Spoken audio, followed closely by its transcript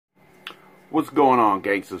What's going on,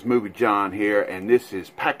 gangsters? Movie John here, and this is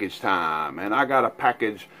package time. And I got a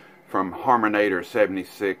package from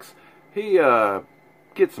Harmonator76. He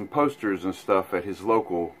gets some posters and stuff at his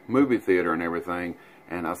local movie theater and everything.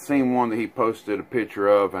 And I seen one that he posted a picture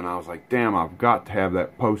of, and I was like, damn, I've got to have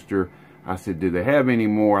that poster. I said, do they have any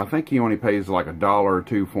more? I think he only pays like $1 or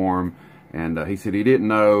 $2 for them. And he said he didn't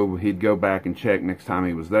know. He'd go back and check next time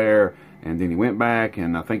he was there. And then he went back,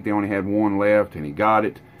 and I think they only had one left, and he got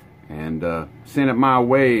it. And sent it my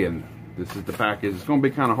way, and this is the package. It's going to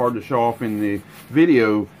be kind of hard to show off in the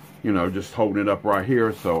video, you know, just holding it up right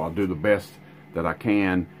here, so I'll do the best that I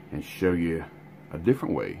can and show you a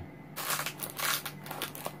different way.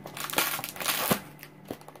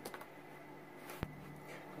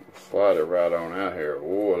 Slide it right on out here.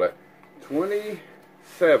 Whoa, that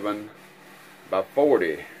 27 by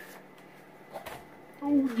 40.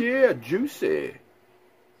 Oh yeah, juicy.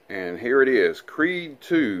 And here it is, Creed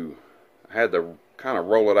 2. I had to kind of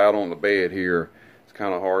roll it out on the bed here. It's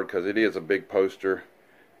kind of hard because it is a big poster.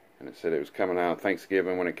 And it said it was coming out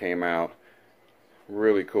Thanksgiving when it came out.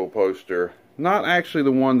 Really cool poster. Not actually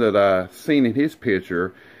the one that I seen in his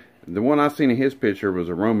picture. The one I seen in his picture was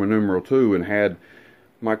a Roman numeral 2 and had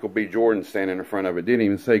Michael B. Jordan standing in front of it. Didn't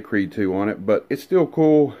even say Creed 2 on it, but it's still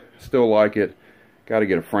cool. Still like it. Got to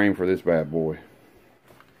get a frame for this bad boy.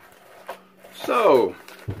 So,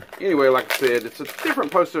 anyway, like I said, it's a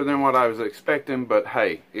different poster than what I was expecting, but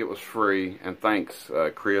hey, it was free, and thanks,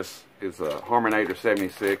 Chris. Is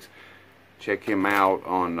Harmonator76. Check him out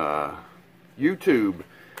on YouTube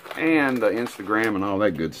and Instagram and all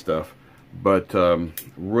that good stuff. But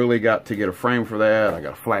really got to get a frame for that. I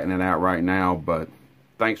got to flatten it out right now, but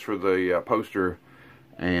thanks for the poster,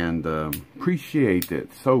 and appreciate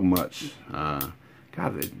it so much. I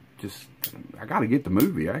got to get the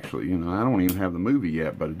movie, actually. You know, I don't even have the movie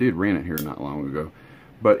yet, but I did rent it here not long ago.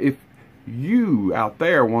 But if you out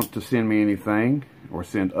there want to send me anything, or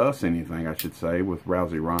send us anything, I should say, with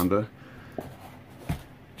Rousey Rhonda,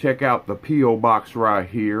 check out the P.O Box right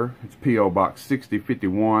here. It's P.O Box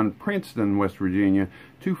 6051, Princeton, West Virginia,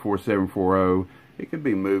 24740. It could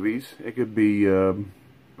be movies. It could be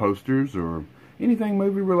posters or anything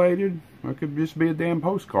movie related. It could just be a damn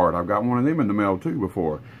postcard. I've got one of them in the mail too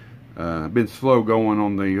before. Been slow going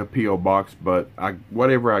on the P.O. Box, but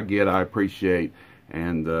whatever I get, I appreciate.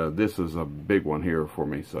 And this is a big one here for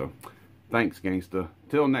me. So, thanks, gangsta.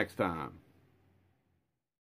 Till next time.